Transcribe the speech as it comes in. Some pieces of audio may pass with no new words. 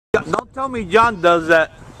Don't tell me John does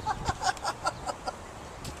that.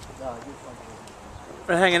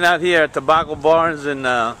 We're hanging out here at Tobacco Barns in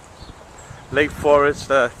Lake Forest,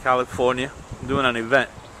 California, doing an event.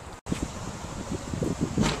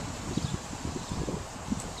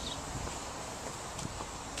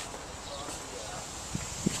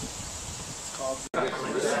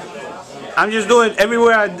 I'm just doing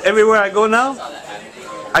everywhere I go now.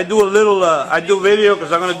 I do a little I do video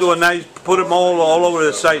because I'm gonna do a nice put them all over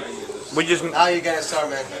the site. We just how you gonna start,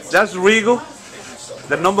 man? That's Regal,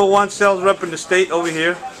 the #1 sales rep in the state over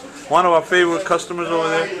here. One of our favorite customers over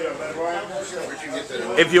there.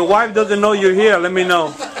 If your wife doesn't know you're here, let me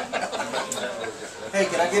know. Hey,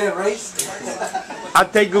 can I get a raise? I'll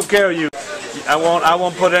take good care of you. I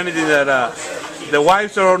won't put anything that the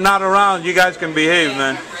wives are not around. You guys can behave,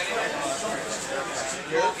 man.